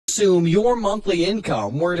Assume your monthly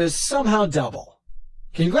income were to somehow double.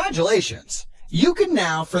 Congratulations! You can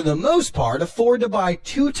now, for the most part, afford to buy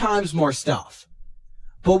 2 times more stuff.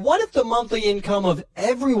 But what if the monthly income of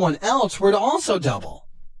everyone else were to also double?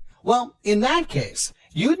 Well, in that case,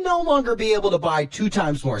 you'd no longer be able to buy 2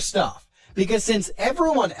 times more stuff, because since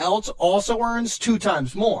everyone else also earns 2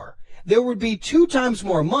 times more, there would be 2 times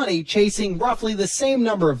more money chasing roughly the same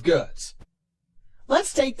number of goods.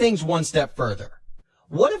 Let's take things one step further.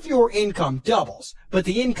 What if your income doubles, but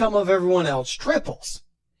the income of everyone else triples?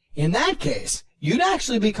 In that case, you'd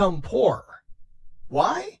actually become poorer.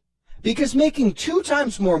 Why? Because making 2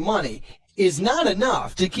 times more money is not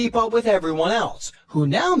enough to keep up with everyone else, who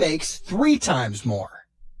now makes 3 times more.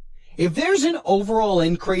 If there's an overall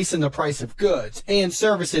increase in the price of goods and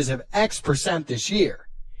services of X% this year,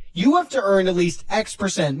 you have to earn at least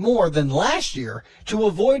X% more than last year to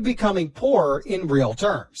avoid becoming poorer in real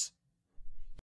terms.